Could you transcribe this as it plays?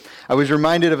I was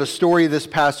reminded of a story this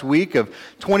past week of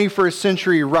 21st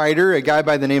century writer, a guy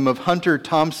by the name of Hunter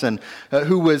Thompson,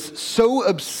 who was so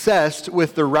obsessed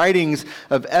with the writings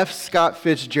of F. Scott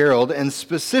Fitzgerald, and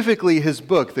specifically his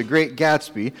book, The Great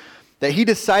Gatsby, that he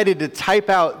decided to type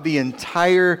out the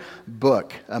entire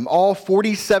book, all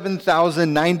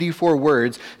 47,094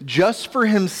 words, just for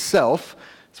himself.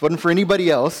 This wasn't for anybody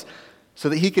else, so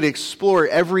that he could explore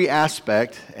every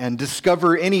aspect and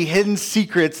discover any hidden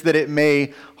secrets that it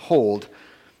may hold.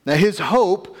 Now, his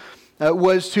hope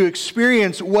was to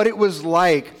experience what it was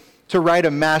like to write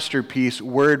a masterpiece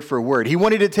word for word. He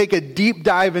wanted to take a deep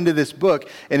dive into this book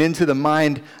and into the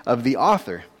mind of the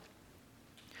author.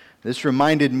 This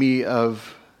reminded me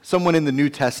of someone in the New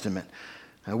Testament.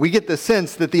 We get the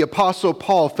sense that the Apostle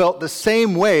Paul felt the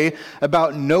same way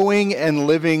about knowing and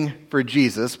living for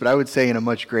Jesus, but I would say in a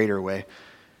much greater way.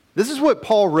 This is what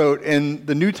Paul wrote in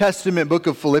the New Testament book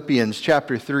of Philippians,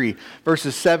 chapter 3,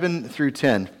 verses 7 through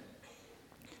 10. He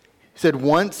said,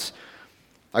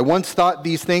 I once thought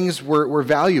these things were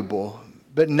valuable,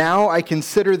 but now I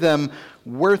consider them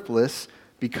worthless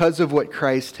because of what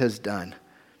Christ has done.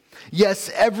 Yes,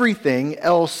 everything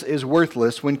else is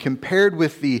worthless when compared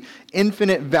with the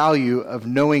infinite value of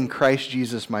knowing Christ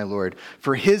Jesus my Lord.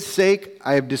 For his sake,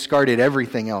 I have discarded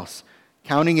everything else,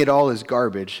 counting it all as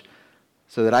garbage,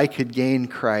 so that I could gain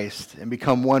Christ and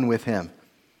become one with him.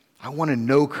 I want to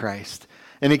know Christ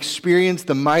and experience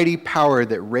the mighty power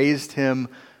that raised him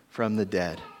from the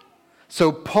dead.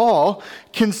 So Paul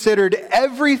considered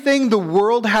everything the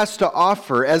world has to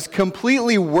offer as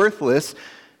completely worthless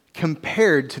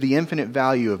compared to the infinite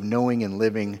value of knowing and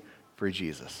living for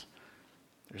Jesus.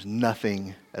 There's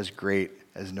nothing as great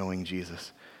as knowing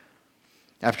Jesus.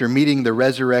 After meeting the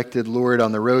resurrected Lord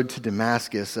on the road to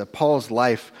Damascus, Paul's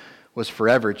life was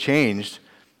forever changed.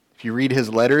 If you read his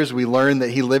letters, we learn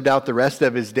that he lived out the rest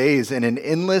of his days in an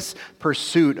endless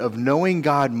pursuit of knowing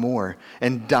God more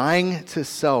and dying to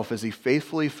self as he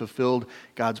faithfully fulfilled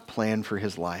God's plan for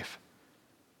his life.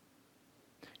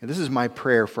 And this is my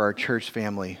prayer for our church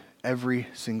family every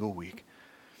single week.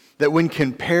 That when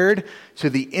compared to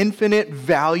the infinite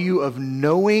value of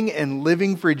knowing and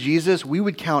living for Jesus, we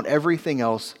would count everything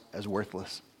else as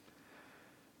worthless.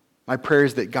 My prayer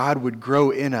is that God would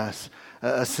grow in us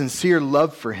a sincere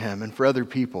love for him and for other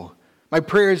people. My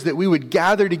prayer is that we would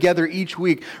gather together each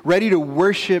week, ready to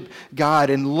worship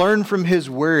God and learn from his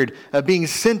word, being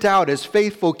sent out as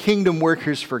faithful kingdom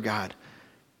workers for God.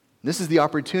 This is the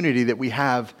opportunity that we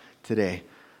have today.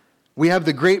 We have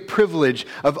the great privilege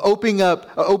of opening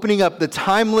up the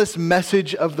timeless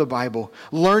message of the Bible,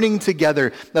 learning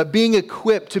together, being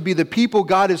equipped to be the people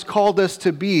God has called us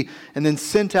to be, and then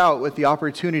sent out with the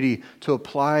opportunity to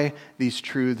apply these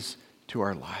truths to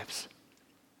our lives.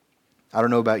 I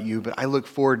don't know about you, but I look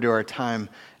forward to our time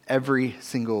every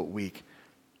single week.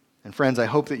 And friends, I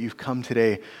hope that you've come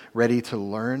today ready to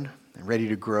learn and ready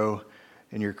to grow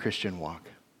in your Christian walk.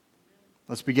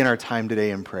 Let's begin our time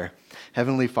today in prayer.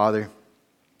 Heavenly Father,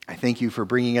 I thank you for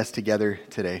bringing us together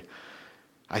today.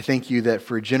 I thank you that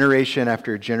for generation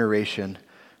after generation,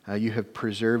 you have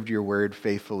preserved your word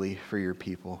faithfully for your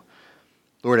people.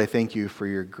 Lord, I thank you for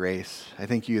your grace. I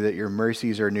thank you that your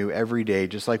mercies are new every day,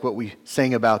 just like what we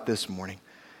sang about this morning.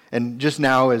 And just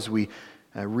now, as we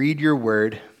read your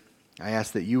word, I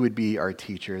ask that you would be our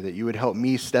teacher, that you would help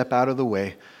me step out of the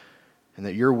way, and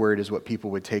that your word is what people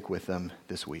would take with them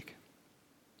this week.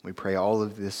 We pray all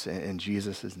of this in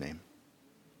Jesus' name.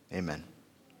 Amen.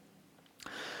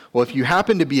 Well, if you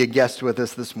happen to be a guest with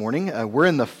us this morning, we're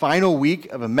in the final week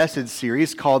of a message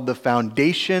series called The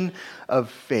Foundation of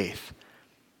Faith.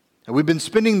 And we've been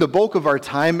spending the bulk of our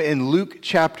time in Luke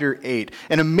chapter 8.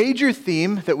 And a major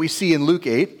theme that we see in Luke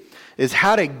 8 is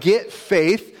how to get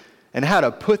faith and how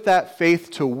to put that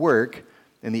faith to work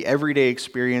in the everyday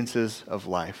experiences of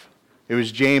life. It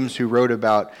was James who wrote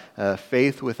about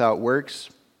faith without works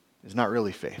is not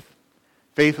really faith.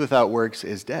 Faith without works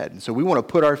is dead. And so we want to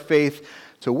put our faith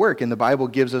to work, and the Bible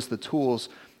gives us the tools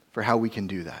for how we can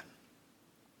do that.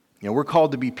 You know, we're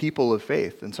called to be people of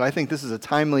faith, and so I think this is a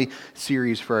timely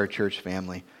series for our church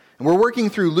family. And we're working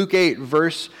through Luke 8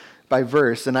 verse by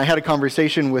verse, and I had a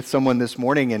conversation with someone this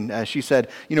morning, and she said,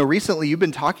 recently you've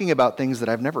been talking about things that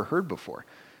I've never heard before.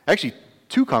 Actually,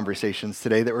 2 conversations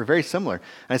today that were very similar.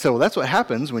 And I said, well, that's what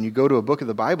happens when you go to a book of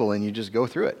the Bible and you just go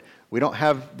through it. We don't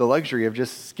have the luxury of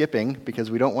just skipping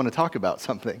because we don't want to talk about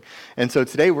something. And so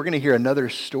today we're going to hear another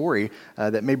story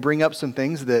that may bring up some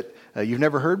things that you've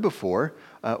never heard before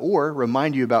or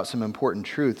remind you about some important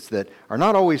truths that are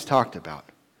not always talked about.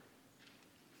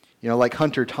 Like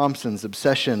Hunter Thompson's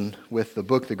obsession with the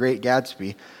book, The Great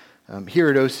Gatsby, here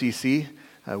at OCC,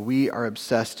 we are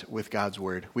obsessed with God's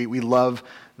Word. We love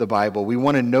the Bible. We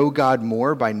want to know God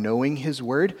more by knowing His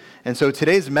Word. And so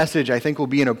today's message, I think, will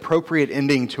be an appropriate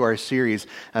ending to our series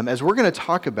as we're going to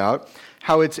talk about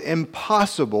how it's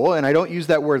impossible, and I don't use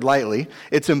that word lightly,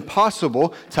 it's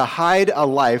impossible to hide a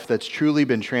life that's truly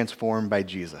been transformed by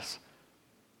Jesus.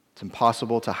 It's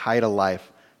impossible to hide a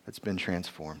life that's been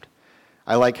transformed.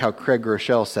 I like how Craig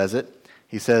Groeschel says it.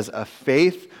 He says, a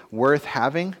faith worth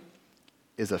having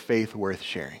is a faith worth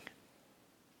sharing.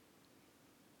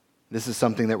 This is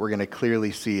something that we're going to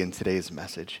clearly see in today's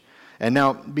message. And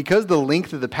now, because the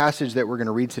length of the passage that we're going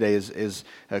to read today is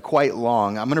quite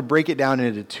long, I'm going to break it down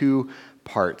into two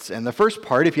parts. And the first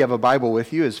part, if you have a Bible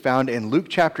with you, is found in Luke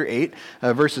chapter 8,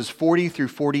 verses 40 through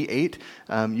 48.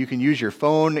 You can use your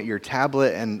phone, your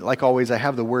tablet, and like always, I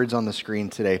have the words on the screen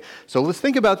today. So let's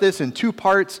think about this in two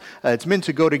parts. It's meant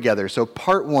to go together. So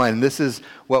part one, this is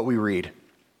what we read.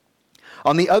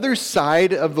 On the other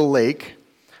side of the lake,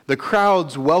 the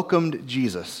crowds welcomed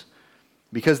Jesus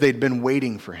because they'd been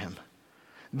waiting for him.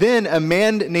 Then a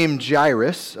man named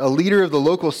Jairus, a leader of the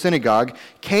local synagogue,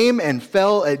 came and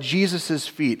fell at Jesus'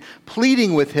 feet,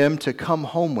 pleading with him to come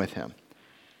home with him.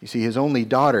 You see, his only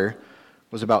daughter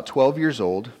was about 12 years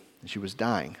old, and she was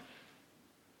dying.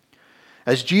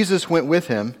 As Jesus went with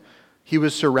him, he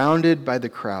was surrounded by the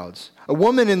crowds. A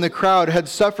woman in the crowd had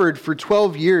suffered for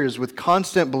 12 years with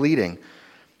constant bleeding,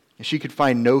 and she could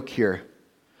find no cure.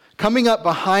 Coming up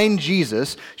behind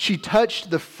Jesus, she touched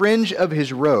the fringe of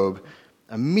his robe.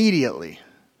 Immediately,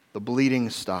 the bleeding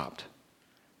stopped.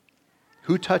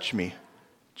 "Who touched me?"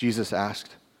 Jesus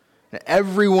asked. And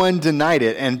everyone denied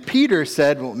it, and Peter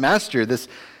said, "Well, Master, this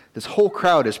whole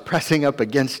crowd is pressing up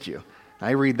against you."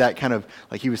 I read that kind of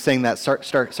like he was saying that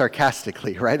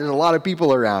sarcastically, right? There's a lot of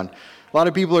people around. A lot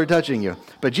of people are touching you.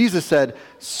 But Jesus said,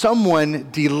 "Someone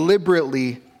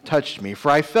deliberately touched me,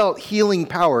 for I felt healing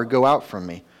power go out from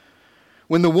me."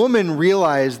 When the woman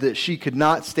realized that she could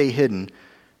not stay hidden,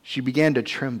 she began to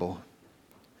tremble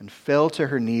and fell to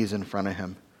her knees in front of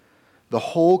him. The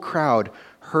whole crowd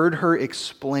heard her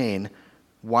explain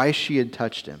why she had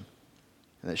touched him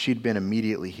and that she'd been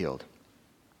immediately healed.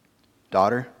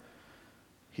 "Daughter,"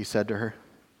 he said to her,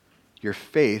 "your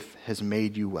faith has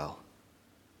made you well.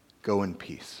 Go in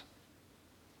peace."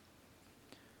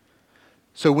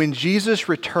 So when Jesus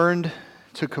returned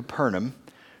to Capernaum,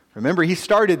 remember he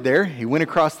started there. He went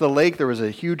across the lake. There was a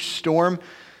huge storm.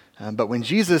 But when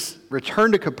Jesus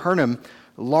returned to Capernaum,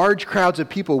 large crowds of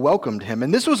people welcomed him.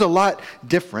 And this was a lot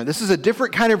different. This is a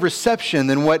different kind of reception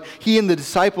than what he and the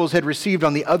disciples had received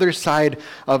on the other side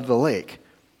of the lake.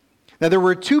 Now, there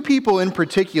were two people in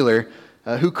particular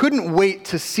who couldn't wait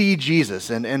to see Jesus.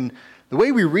 And the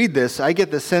way we read this, I get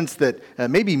the sense that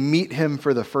maybe meet him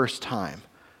for the first time.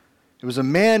 It was a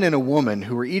man and a woman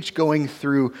who were each going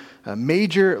through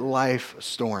major life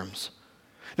storms.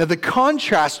 Now, the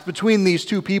contrast between these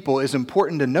two people is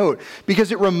important to note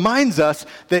because it reminds us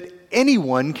that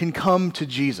anyone can come to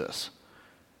Jesus.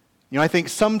 You know, I think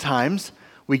sometimes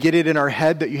we get it in our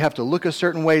head that you have to look a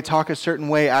certain way, talk a certain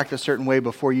way, act a certain way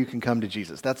before you can come to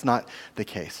Jesus. That's not the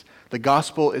case. The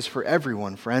gospel is for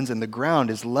everyone, friends, and the ground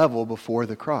is level before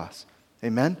the cross.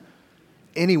 Amen?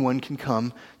 Anyone can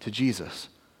come to Jesus.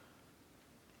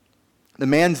 The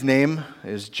man's name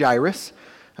is Jairus.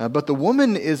 But the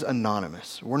woman is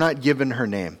anonymous. We're not given her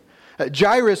name.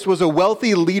 Jairus was a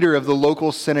wealthy leader of the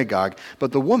local synagogue,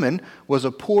 but the woman was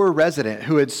a poor resident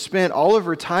who had spent all of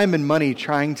her time and money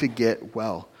trying to get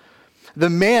well.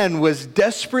 The man was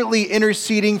desperately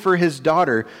interceding for his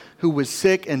daughter, who was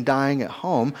sick and dying at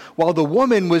home, while the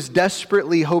woman was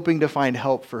desperately hoping to find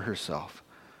help for herself.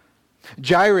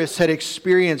 Jairus had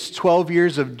experienced 12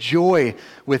 years of joy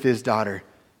with his daughter,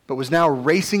 but was now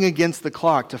racing against the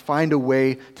clock to find a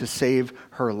way to save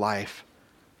her life.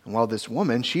 And while this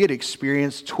woman, she had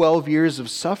experienced 12 years of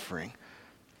suffering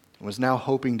and was now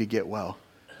hoping to get well.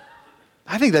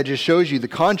 I think that just shows you the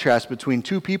contrast between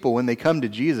two people when they come to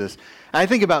Jesus. And I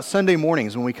think about Sunday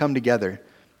mornings when we come together.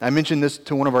 I mentioned this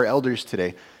to one of our elders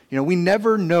today. You know, we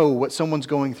never know what someone's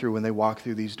going through when they walk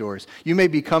through these doors. You may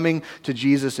be coming to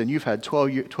Jesus and you've had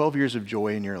 12 years of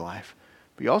joy in your life.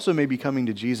 But you also may be coming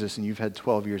to Jesus and you've had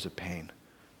 12 years of pain,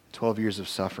 12 years of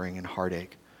suffering and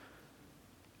heartache.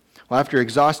 Well, after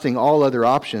exhausting all other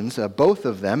options, both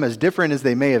of them, as different as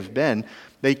they may have been,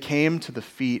 they came to the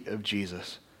feet of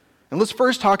Jesus. And let's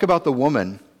first talk about the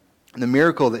woman and the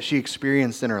miracle that she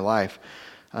experienced in her life.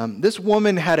 This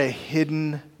woman had a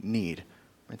hidden need.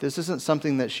 Right? This isn't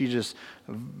something that she just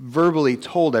verbally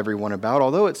told everyone about,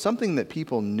 although it's something that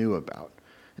people knew about.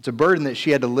 It's a burden that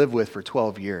she had to live with for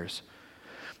 12 years.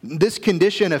 This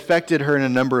condition affected her in a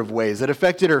number of ways. It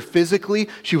affected her physically.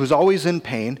 She was always in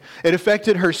pain. It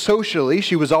affected her socially.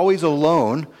 She was always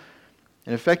alone.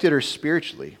 It affected her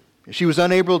spiritually. She was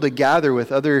unable to gather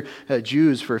with other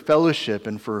Jews for fellowship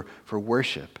and for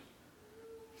worship.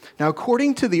 Now,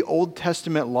 according to the Old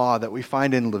Testament law that we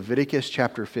find in Leviticus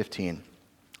chapter 15,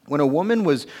 when a woman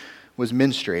was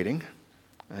menstruating,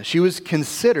 she was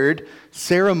considered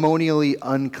ceremonially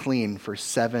unclean for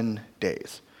 7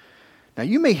 days. Now,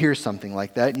 you may hear something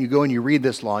like that, and you go and you read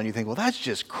this law, and you think, well, that's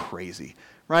just crazy,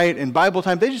 right? In Bible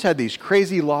time, they just had these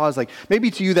crazy laws. Like,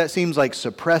 maybe to you that seems like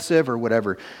suppressive or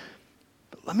whatever.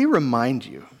 But let me remind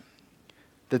you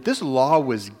that this law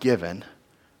was given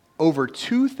over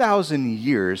 2,000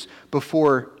 years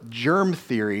before germ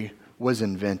theory was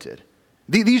invented.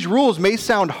 These rules may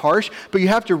sound harsh, but you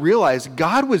have to realize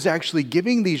God was actually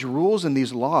giving these rules and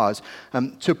these laws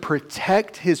to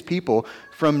protect his people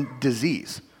from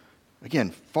disease.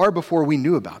 Again, far before we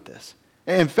knew about this.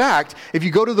 In fact, if you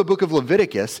go to the book of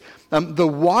Leviticus, the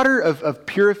water of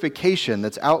purification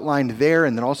that's outlined there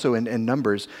and then also in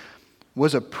Numbers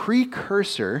was a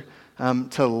precursor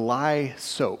to lye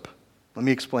soap. Let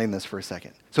me explain this for a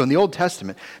second. So in the Old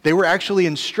Testament, they were actually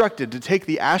instructed to take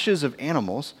the ashes of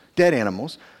animals, dead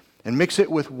animals, and mix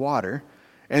it with water,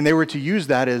 and they were to use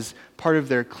that as part of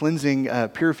their cleansing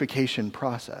purification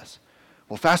process.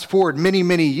 Well, fast forward many,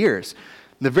 many years.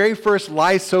 The very first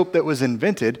lye soap that was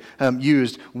invented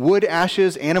used wood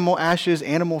ashes, animal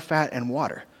fat, and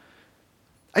water.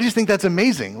 I just think that's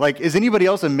amazing. Like, is anybody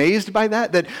else amazed by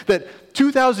that? That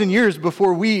 2,000 years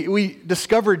before we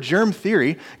discovered germ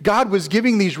theory, God was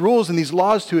giving these rules and these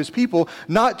laws to his people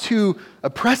not to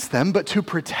oppress them, but to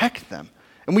protect them.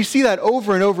 And we see that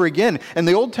over and over again. And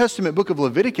the Old Testament book of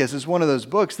Leviticus is one of those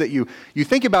books that you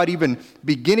think about even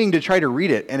beginning to try to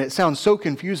read it, and it sounds so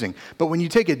confusing. But when you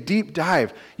take a deep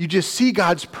dive, you just see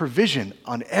God's provision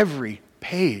on every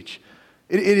page.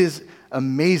 It is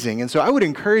amazing. And so I would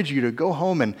encourage you to go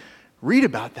home and read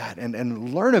about that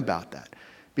and learn about that,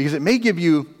 because it may give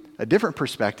you a different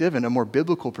perspective and a more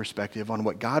biblical perspective on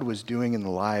what God was doing in the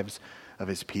lives of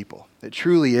his people. It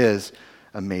truly is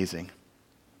amazing.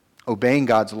 Obeying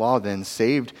God's law then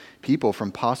saved people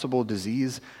from possible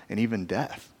disease and even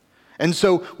death. And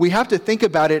so we have to think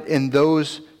about it in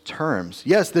those terms.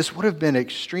 Yes, this would have been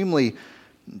extremely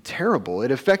terrible.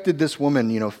 It affected this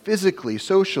woman, physically,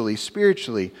 socially,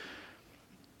 spiritually.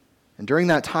 And during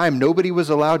that time, nobody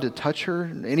was allowed to touch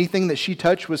her. Anything that she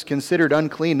touched was considered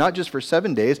unclean, not just for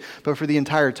 7 days, but for the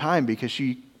entire time, because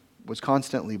she was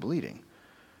constantly bleeding.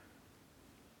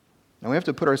 Now we have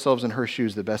to put ourselves in her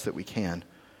shoes the best that we can.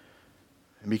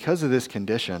 And because of this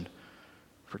condition,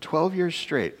 for 12 years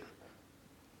straight,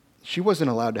 she wasn't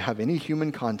allowed to have any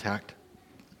human contact,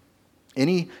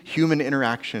 any human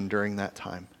interaction during that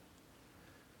time.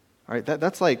 All right,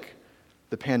 that's like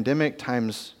the pandemic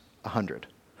times 100.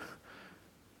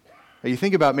 You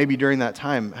think about maybe during that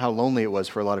time how lonely it was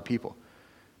for a lot of people.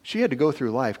 She had to go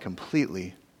through life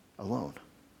completely alone.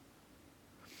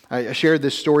 I shared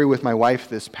this story with my wife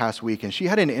this past week, and she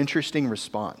had an interesting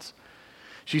response.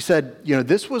 She said,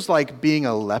 this was like being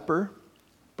a leper,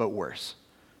 but worse.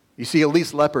 You see, at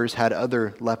least lepers had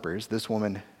other lepers. This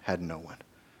woman had no one.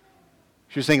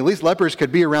 She was saying at least lepers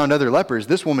could be around other lepers.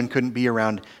 This woman couldn't be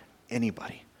around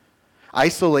anybody.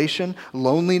 Isolation,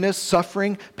 loneliness,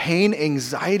 suffering, pain,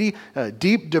 anxiety,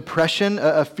 deep depression,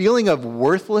 a feeling of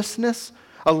worthlessness,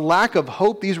 a lack of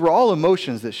hope. These were all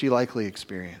emotions that she likely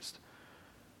experienced.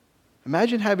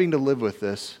 Imagine having to live with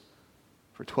this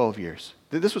for 12 years.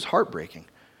 This was heartbreaking.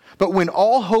 But when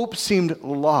all hope seemed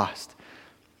lost,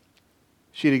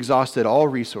 she had exhausted all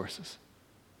resources.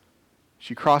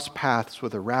 She crossed paths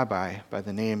with a rabbi by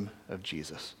the name of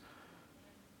Jesus.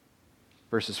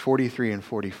 Verses 43 and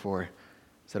 44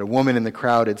 said a woman in the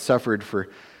crowd had suffered for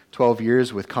 12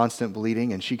 years with constant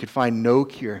bleeding, and she could find no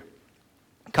cure.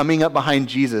 Coming up behind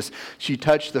Jesus, she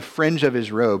touched the fringe of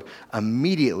his robe.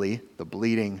 Immediately, the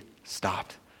bleeding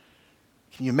stopped.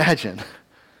 Can you imagine?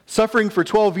 Suffering for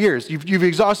 12 years. You've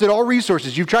exhausted all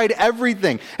resources. You've tried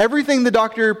everything the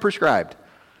doctor prescribed.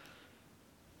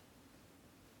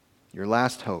 Your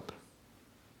last hope.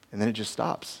 And then it just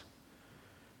stops.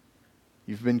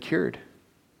 You've been cured.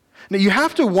 Now you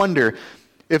have to wonder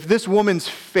if this woman's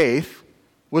faith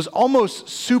was almost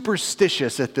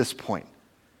superstitious at this point.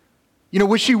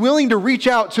 Was she willing to reach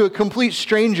out to a complete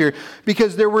stranger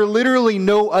because there were literally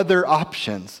no other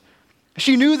options?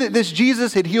 She knew that this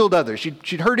Jesus had healed others.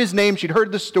 She'd heard his name. She'd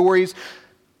heard the stories.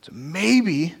 So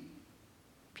maybe,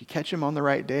 if you catch him on the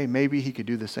right day, maybe he could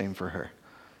do the same for her.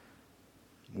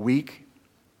 Weak,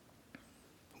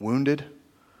 wounded,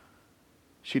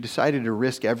 she decided to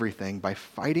risk everything by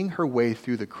fighting her way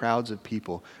through the crowds of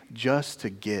people just to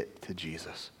get to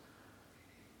Jesus.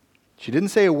 She didn't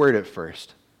say a word at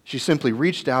first. She simply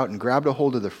reached out and grabbed a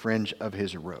hold of the fringe of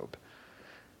his robe.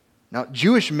 Now,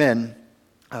 Jewish men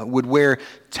would wear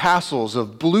tassels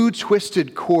of blue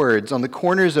twisted cords on the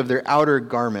corners of their outer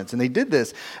garments. And they did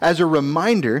this as a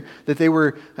reminder that they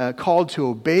were called to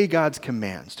obey God's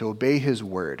commands, to obey his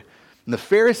word. And the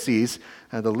Pharisees,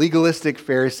 the legalistic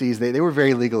Pharisees, they were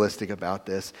very legalistic about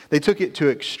this. They took it to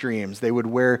extremes. They would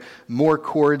wear more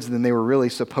cords than they were really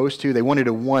supposed to. They wanted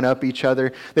to one-up each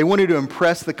other. They wanted to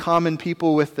impress the common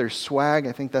people with their swag.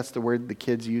 I think that's the word the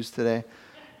kids use today.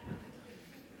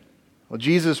 Well,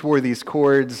 Jesus wore these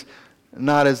cords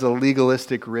not as a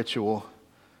legalistic ritual,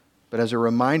 but as a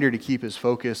reminder to keep his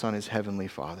focus on his heavenly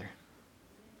Father.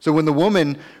 So when the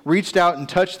woman reached out and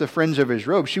touched the fringe of his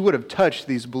robe, she would have touched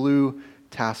these blue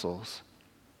tassels.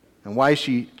 And why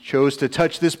she chose to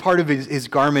touch this part of his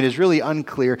garment is really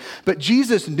unclear. But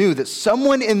Jesus knew that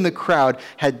someone in the crowd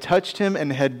had touched him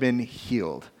and had been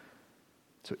healed.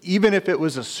 So even if it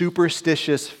was a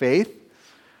superstitious faith,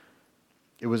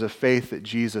 it was a faith that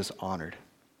Jesus honored.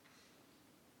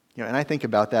 And I think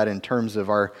about that in terms of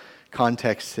our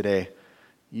context today.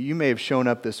 You may have shown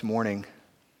up this morning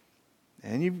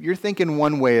and you're thinking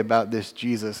one way about this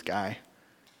Jesus guy.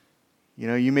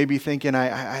 You may be thinking,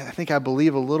 I think I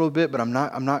believe a little bit, but I'm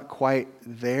not quite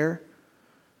there.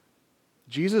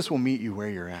 Jesus will meet you where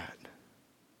you're at.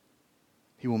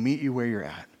 He will meet you where you're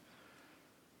at.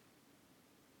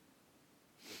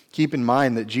 Keep in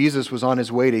mind that Jesus was on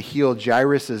his way to heal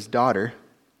Jairus' daughter.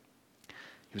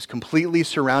 He was completely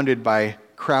surrounded by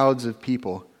crowds of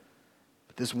people.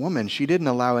 But this woman, she didn't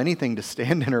allow anything to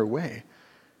stand in her way.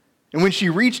 And when she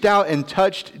reached out and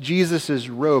touched Jesus'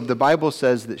 robe, the Bible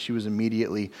says that she was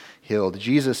immediately healed.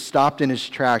 Jesus stopped in his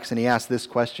tracks and he asked this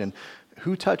question,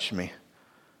 "Who touched me?"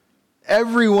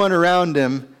 Everyone around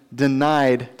him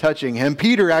denied touching him.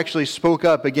 Peter actually spoke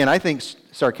up again, I think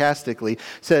sarcastically,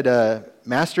 said,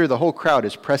 "Master, the whole crowd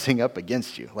is pressing up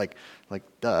against you." Like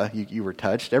duh, you were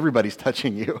touched. Everybody's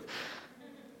touching you.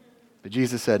 But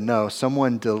Jesus said, "No,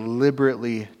 someone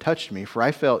deliberately touched me, for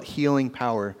I felt healing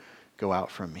power go out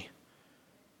from me."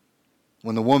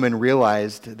 When the woman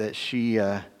realized that she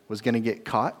was going to get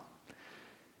caught,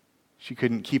 she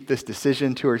couldn't keep this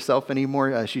decision to herself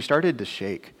anymore. She started to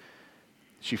shake.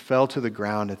 She fell to the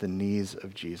ground at the knees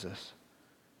of Jesus.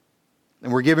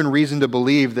 And we're given reason to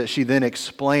believe that she then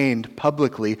explained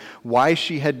publicly why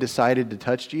she had decided to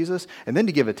touch Jesus, and then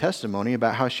to give a testimony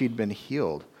about how she'd been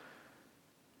healed.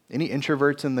 Any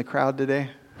introverts in the crowd today?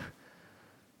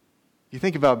 You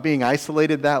think about being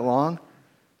isolated that long?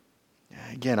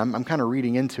 Again, I'm kind of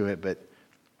reading into it, but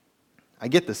I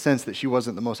get the sense that she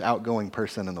wasn't the most outgoing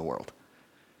person in the world.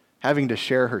 Having to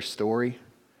share her story,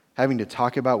 having to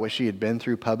talk about what she had been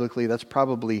through publicly, that's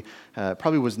probably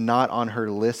was not on her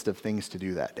list of things to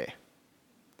do that day.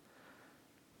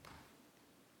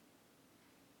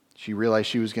 She realized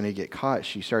she was going to get caught.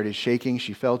 She started shaking.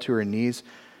 She fell to her knees.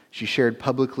 She shared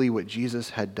publicly what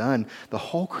Jesus had done. The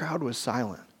whole crowd was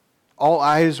silent. All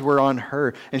eyes were on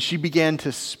her, and she began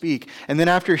to speak. And then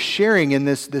after sharing in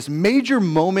this major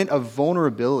moment of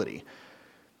vulnerability,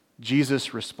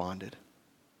 Jesus responded.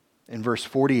 In verse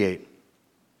 48,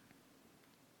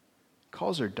 he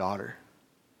calls her daughter.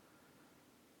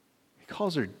 He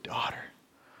calls her daughter.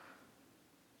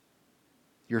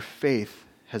 Your faith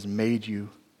has made you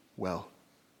well.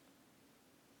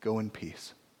 Go in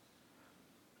peace.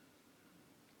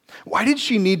 Why did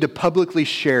she need to publicly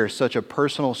share such a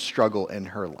personal struggle in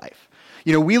her life?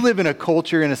 We live in a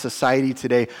culture, in a society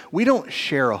today, we don't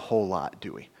share a whole lot,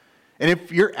 do we? And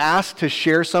if you're asked to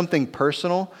share something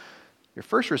personal, your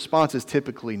first response is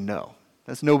typically no.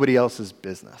 That's nobody else's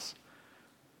business.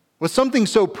 With something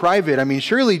so private,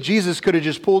 surely Jesus could have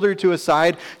just pulled her to a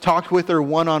side, talked with her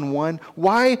one-on-one.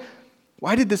 Why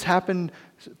did this happen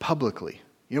publicly?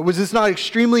 Was this not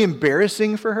extremely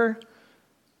embarrassing for her?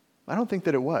 I don't think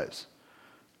that it was.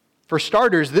 For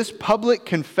starters, this public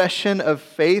confession of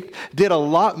faith did a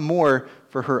lot more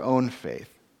for her own faith.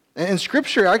 And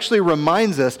Scripture actually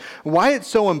reminds us why it's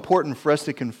so important for us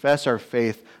to confess our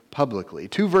faith publicly.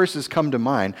 2 verses come to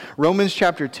mind. Romans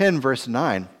chapter 10, verse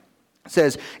 9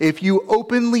 says, "If you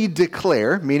openly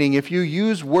declare," meaning if you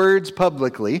use words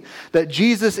publicly, "that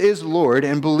Jesus is Lord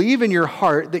and believe in your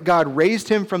heart that God raised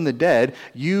him from the dead,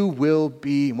 you will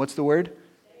be," what's the word?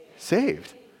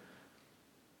 Saved.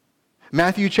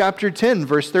 Matthew chapter 10,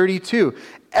 verse 32,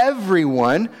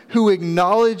 "Everyone who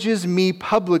acknowledges me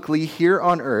publicly here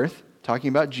on earth," talking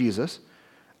about Jesus,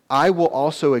 "I will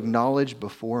also acknowledge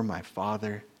before my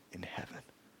Father in heaven."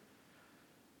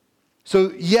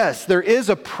 So yes, there is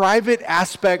a private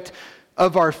aspect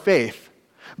of our faith.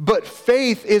 But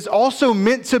faith is also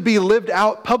meant to be lived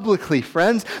out publicly,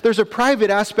 friends. There's a private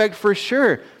aspect for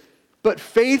sure, but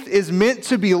faith is meant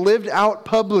to be lived out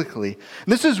publicly.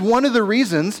 And this is one of the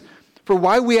reasons for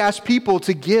why we ask people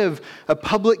to give a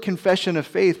public confession of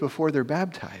faith before they're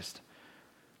baptized.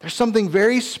 There's something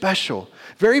very special,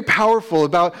 very powerful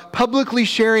about publicly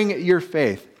sharing your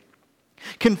faith.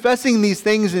 Confessing these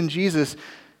things in Jesus,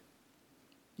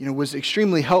 was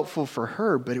extremely helpful for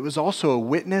her, but it was also a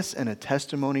witness and a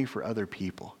testimony for other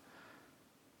people.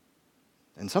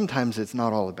 And sometimes it's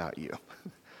not all about you.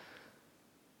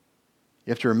 You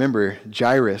have to remember,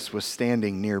 Jairus was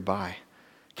standing nearby.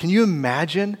 Can you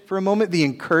imagine for a moment the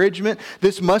encouragement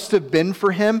this must have been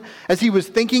for him as he was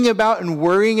thinking about and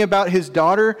worrying about his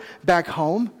daughter back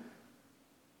home?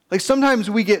 Like sometimes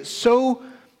we get so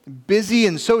busy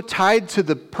and so tied to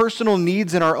the personal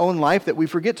needs in our own life that we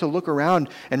forget to look around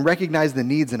and recognize the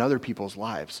needs in other people's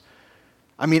lives.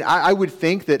 I would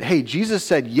think that, hey, Jesus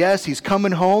said yes, he's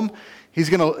coming home. He's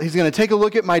gonna take a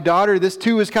look at my daughter. This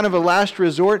too is kind of a last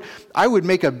resort. I would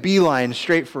make a beeline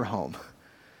straight for home.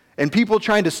 And people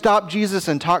trying to stop Jesus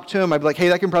and talk to him, I'd be like, hey,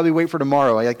 that can probably wait for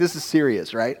tomorrow. This is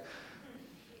serious, right?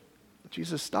 But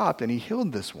Jesus stopped and he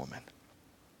healed this woman.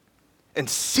 And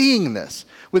seeing this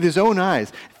with his own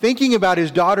eyes, thinking about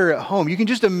his daughter at home, you can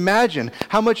just imagine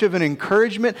how much of an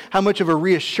encouragement, how much of a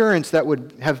reassurance that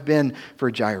would have been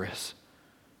for Jairus.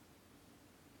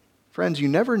 Friends, you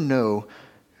never know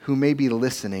who may be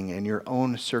listening in your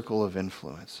own circle of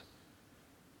influence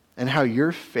and how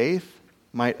your faith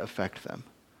might affect them.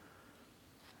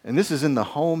 And this is in the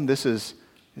home, this is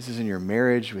in your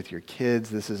marriage with your kids,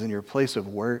 this is in your place of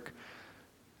work,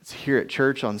 it's here at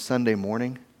church on Sunday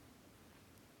morning.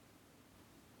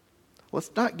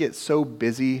 Let's not get so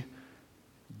busy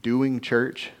doing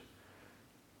church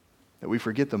that we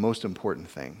forget the most important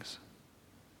things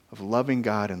of loving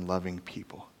God and loving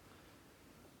people.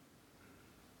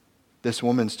 This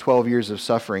woman's 12 years of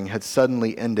suffering had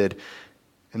suddenly ended,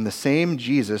 and the same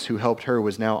Jesus who helped her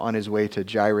was now on his way to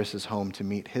Jairus' home to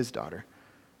meet his daughter.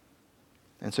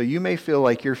 And so you may feel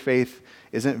like your faith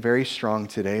isn't very strong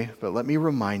today, but let me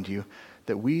remind you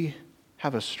that we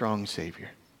have a strong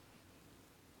Savior.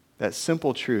 That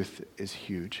simple truth is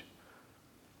huge.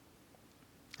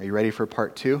 Are you ready for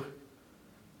part 2?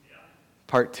 Yeah.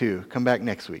 Part 2. Come back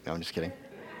next week. No, I'm just kidding.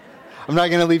 I'm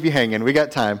not going to leave you hanging. We got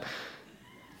time.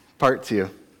 Part 2.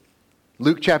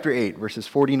 Luke chapter 8, verses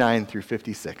 49 through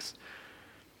 56.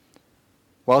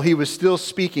 While he was still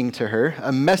speaking to her,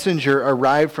 a messenger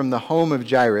arrived from the home of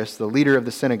Jairus, the leader of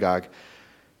the synagogue.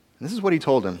 And this is what he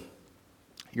told him.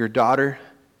 Your daughter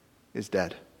is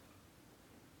dead.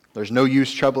 There's no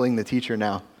use troubling the teacher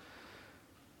now.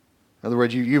 In other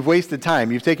words, you've wasted time.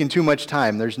 You've taken too much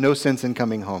time. There's no sense in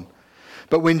coming home.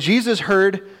 But when Jesus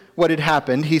heard what had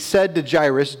happened, he said to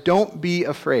Jairus, don't be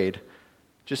afraid.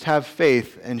 Just have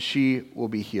faith and she will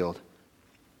be healed.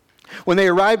 When they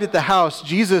arrived at the house,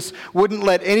 Jesus wouldn't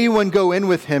let anyone go in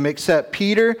with him except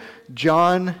Peter,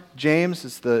 John, James,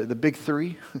 it's the big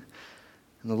three, and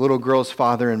the little girl's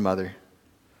father and mother.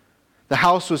 The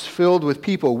house was filled with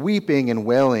people weeping and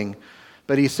wailing,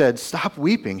 but he said, stop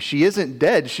weeping. She isn't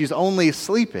dead. She's only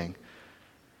sleeping.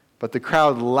 But the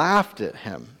crowd laughed at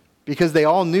him because they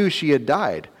all knew she had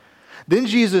died. Then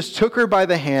Jesus took her by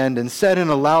the hand and said in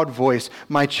a loud voice,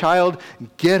 my child,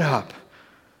 get up.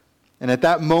 And at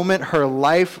that moment, her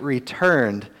life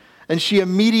returned, and she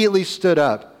immediately stood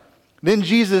up. Then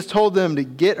Jesus told them to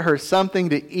get her something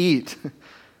to eat.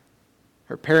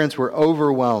 Her parents were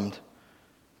overwhelmed.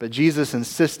 But Jesus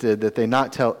insisted that they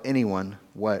not tell anyone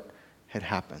what had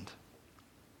happened.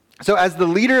 So as the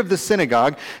leader of the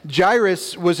synagogue,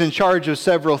 Jairus was in charge of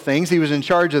several things. He was in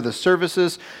charge of the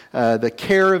services, the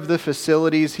care of the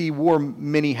facilities. He wore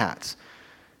many hats.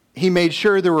 He made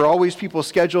sure there were always people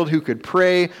scheduled who could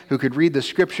pray, who could read the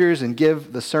scriptures and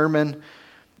give the sermon.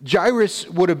 Jairus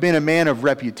would have been a man of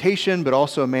reputation, but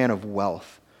also a man of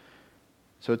wealth.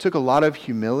 So it took a lot of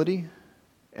humility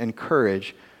and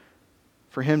courage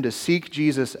for him to seek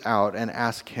Jesus out and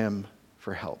ask him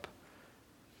for help.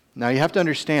 Now you have to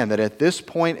understand that at this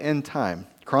point in time,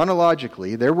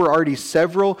 chronologically, there were already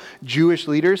several Jewish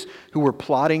leaders who were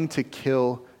plotting to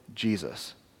kill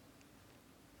Jesus.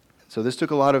 So this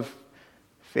took a lot of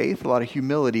faith, a lot of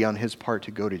humility on his part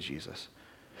to go to Jesus.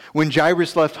 When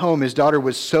Jairus left home, his daughter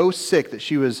was so sick that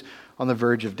she was on the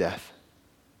verge of death.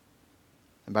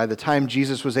 And by the time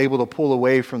Jesus was able to pull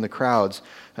away from the crowds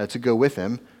to go with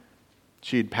him,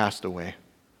 she had passed away.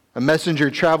 A messenger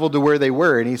traveled to where they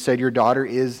were, and he said, your daughter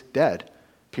is dead.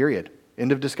 Period.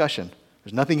 End of discussion.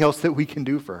 There's nothing else that we can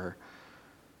do for her.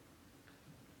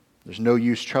 There's no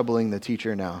use troubling the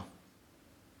teacher now.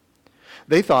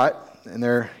 They thought, in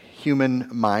their human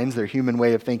minds, their human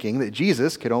way of thinking, that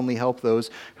Jesus could only help those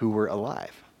who were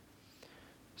alive.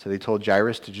 So they told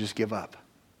Jairus to just give up.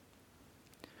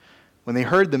 When they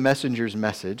heard the messenger's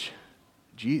message,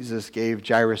 Jesus gave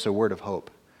Jairus a word of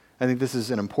hope. I think this is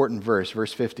an important verse,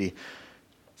 verse 50. It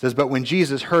says, "But when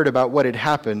Jesus heard about what had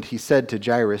happened, he said to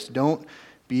Jairus, 'Don't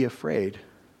be afraid.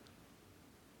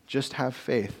 Just have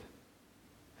faith,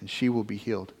 and she will be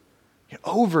healed.'"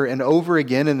 Over and over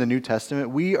again in the New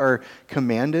Testament, we are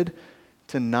commanded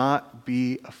to not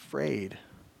be afraid.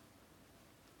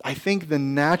 I think the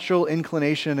natural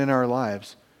inclination in our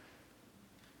lives,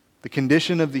 the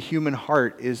condition of the human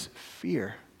heart, is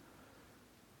fear.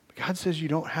 But God says you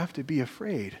don't have to be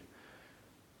afraid.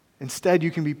 Instead,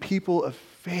 you can be people of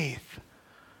faith.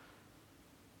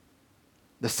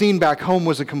 The scene back home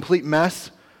was a complete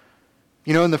mess.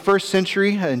 You know, in the first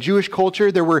century, in Jewish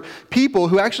culture, there were people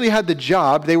who actually had the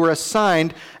job. They were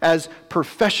assigned as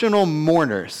professional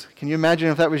mourners. Can you imagine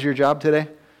if that was your job today?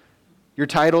 Your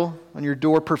title on your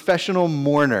door, professional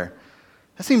mourner.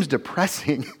 That seems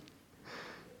depressing.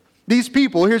 These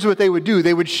people, here's what they would do.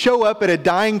 They would show up at a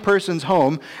dying person's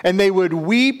home, and they would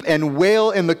weep and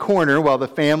wail in the corner while the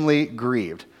family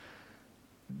grieved.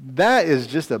 That is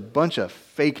just a bunch of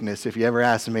fakeness, if you ever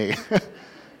ask me.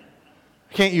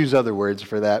 I can't use other words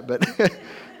for that, but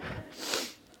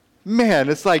man,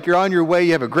 it's like you're on your way,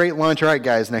 you have a great lunch. All right,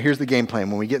 guys, now here's the game plan.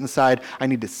 When we get inside, I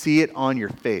need to see it on your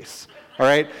face. All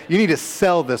right? You need to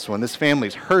sell this one. This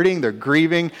family's hurting, they're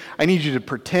grieving. I need you to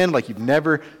pretend like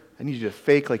I need you to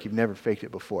fake like you've never faked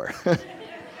it before.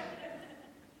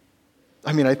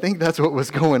 I mean, I think that's what was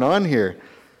going on here.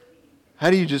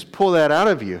 How do you just pull that out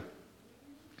of you?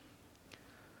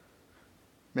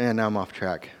 Man, now I'm off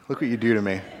track. Look what you do to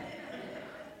me.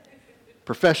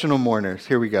 Professional mourners,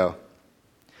 here we go.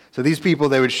 So these people,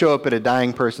 they would show up at a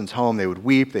dying person's home. They would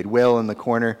weep, they'd wail in the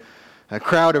corner. A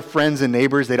crowd of friends and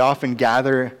neighbors, they'd often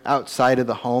gather outside of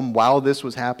the home while this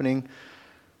was happening.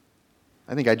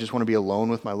 I think I just want to be alone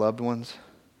with my loved ones.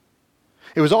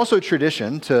 It was also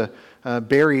tradition to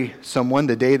bury someone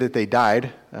the day that they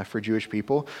died for Jewish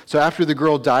people. So after the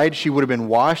girl died, she would have been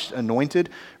washed, anointed,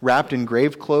 wrapped in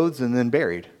grave clothes, and then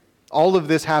buried. All of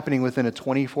this happening within a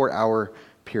 24-hour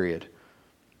period.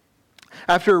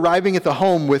 After arriving at the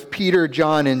home with Peter,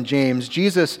 John, and James,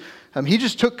 Jesus, he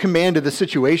just took command of the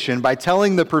situation by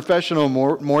telling the professional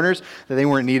mourners that they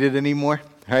weren't needed anymore.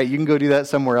 All right, you can go do that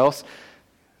somewhere else.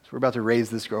 So we're about to raise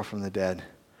this girl from the dead.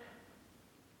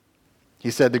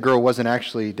 He said the girl wasn't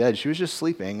actually dead. She was just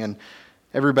sleeping, and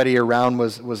everybody around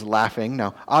was laughing.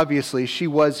 Now, obviously, she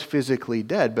was physically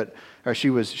dead, but she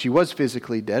was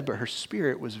physically dead, but her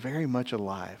spirit was very much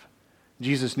alive.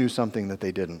 Jesus knew something that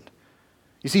they didn't.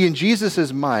 You see, in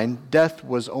Jesus' mind, death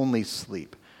was only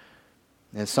sleep.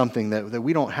 And it's something that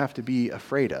we don't have to be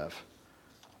afraid of.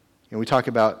 You know, we talk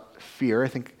about fear. I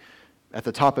think at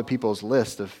the top of people's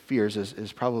list of fears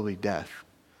is probably death.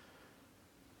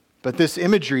 But this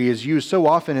imagery is used so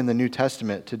often in the New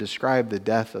Testament to describe the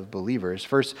death of believers.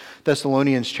 1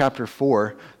 Thessalonians chapter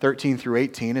 4, 13 through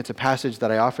 18. It's a passage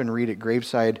that I often read at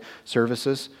graveside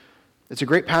services. It's a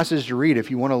great passage to read if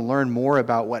you want to learn more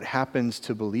about what happens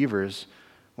to believers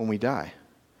when we die.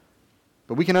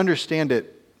 But we can understand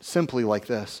it simply like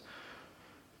this.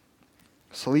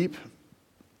 Sleep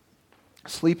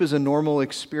is a normal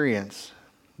experience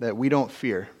that we don't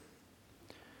fear.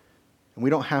 And we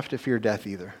don't have to fear death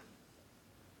either.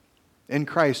 In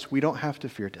Christ, we don't have to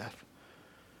fear death.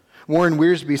 Warren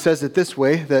Wiersbe says it this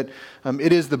way, that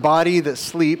it is the body that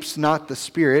sleeps, not the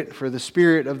spirit, for the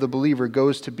spirit of the believer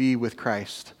goes to be with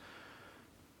Christ.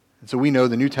 And so we know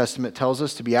the New Testament tells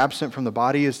us to be absent from the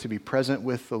body is to be present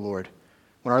with the Lord.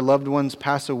 When our loved ones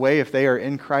pass away, if they are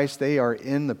in Christ, they are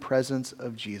in the presence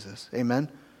of Jesus. Amen?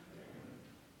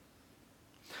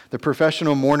 The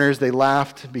professional mourners, they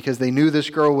laughed because they knew this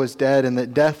girl was dead and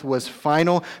that death was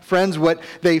final. Friends, what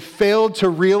they failed to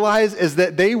realize is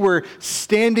that they were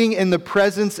standing in the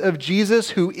presence of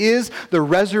Jesus, who is the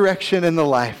resurrection and the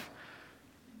life.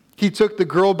 He took the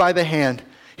girl by the hand.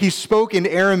 He spoke in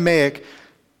Aramaic,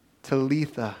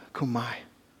 Talitha kumai,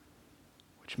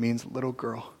 which means little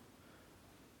girl,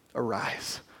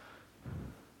 arise.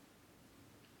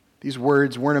 These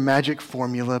words weren't a magic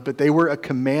formula, but they were a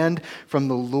command from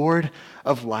the Lord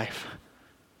of life.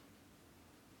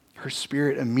 Her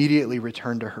spirit immediately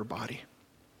returned to her body.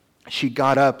 She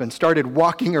got up and started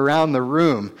walking around the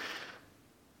room.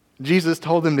 Jesus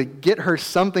told them to get her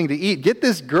something to eat. Get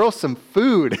this girl some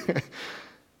food.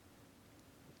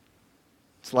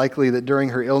 It's likely that during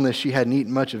her illness she hadn't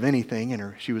eaten much of anything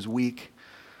and she was weak.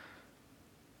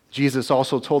 Jesus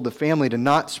also told the family to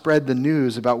not spread the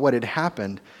news about what had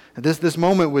happened. This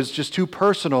moment was just too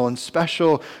personal and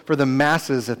special for the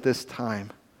masses at this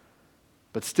time.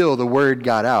 But still, the word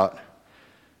got out.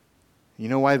 You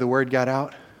know why the word got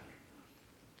out?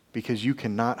 Because you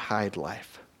cannot hide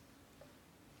life.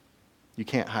 You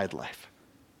can't hide life.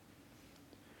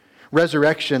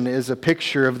 Resurrection is a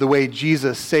picture of the way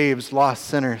Jesus saves lost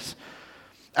sinners.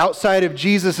 Outside of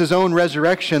Jesus' own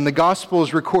resurrection, the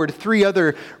Gospels record 3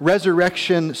 other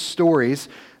resurrection stories.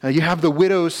 You have the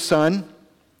widow's son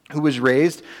who was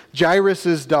raised,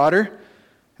 Jairus' daughter,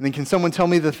 and then can someone tell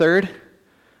me the third?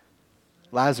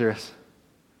 Lazarus.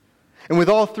 And with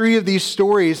all 3 of these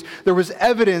stories, there was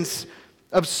evidence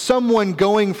of someone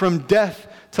going from death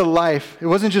to life. It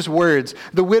wasn't just words.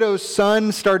 The widow's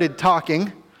son started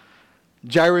talking,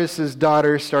 Jairus'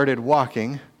 daughter started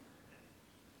walking,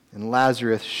 and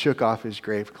Lazarus shook off his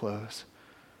grave clothes.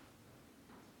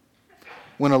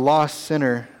 When a lost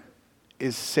sinner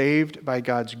is saved by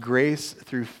God's grace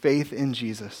through faith in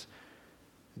Jesus,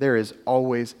 there is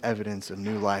always evidence of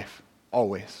new life.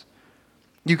 Always.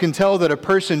 You can tell that a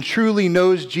person truly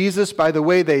knows Jesus by the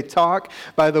way they talk,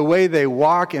 by the way they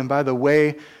walk, and by the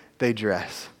way they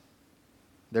dress.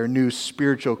 Their new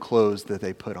spiritual clothes that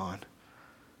they put on.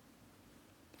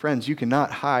 Friends, you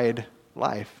cannot hide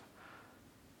life.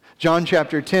 John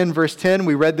chapter 10, verse 10,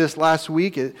 we read this last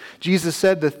week. Jesus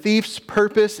said, the thief's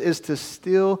purpose is to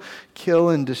steal, kill,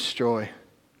 and destroy.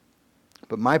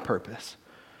 But my purpose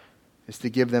is to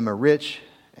give them a rich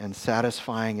and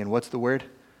satisfying, and what's the word?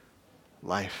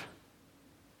 Life.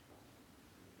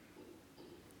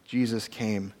 Jesus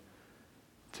came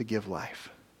to give life.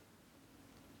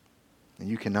 And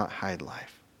you cannot hide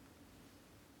life.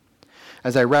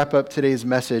 As I wrap up today's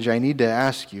message, I need to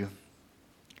ask you,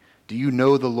 do you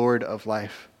know the Lord of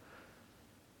life?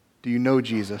 Do you know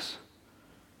Jesus?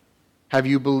 Have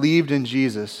you believed in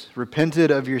Jesus, repented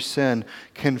of your sin,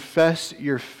 confessed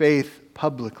your faith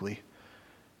publicly?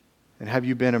 And have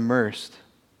you been immersed?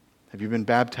 Have you been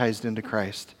baptized into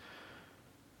Christ?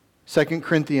 2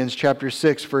 Corinthians chapter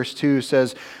 6, verse 2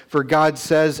 says, for God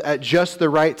says, at just the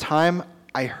right time,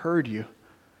 I heard you.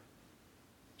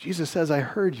 Jesus says, I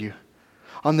heard you.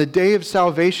 On the day of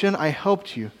salvation, I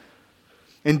helped you.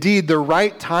 Indeed, the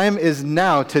right time is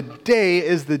now. Today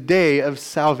is the day of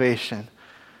salvation.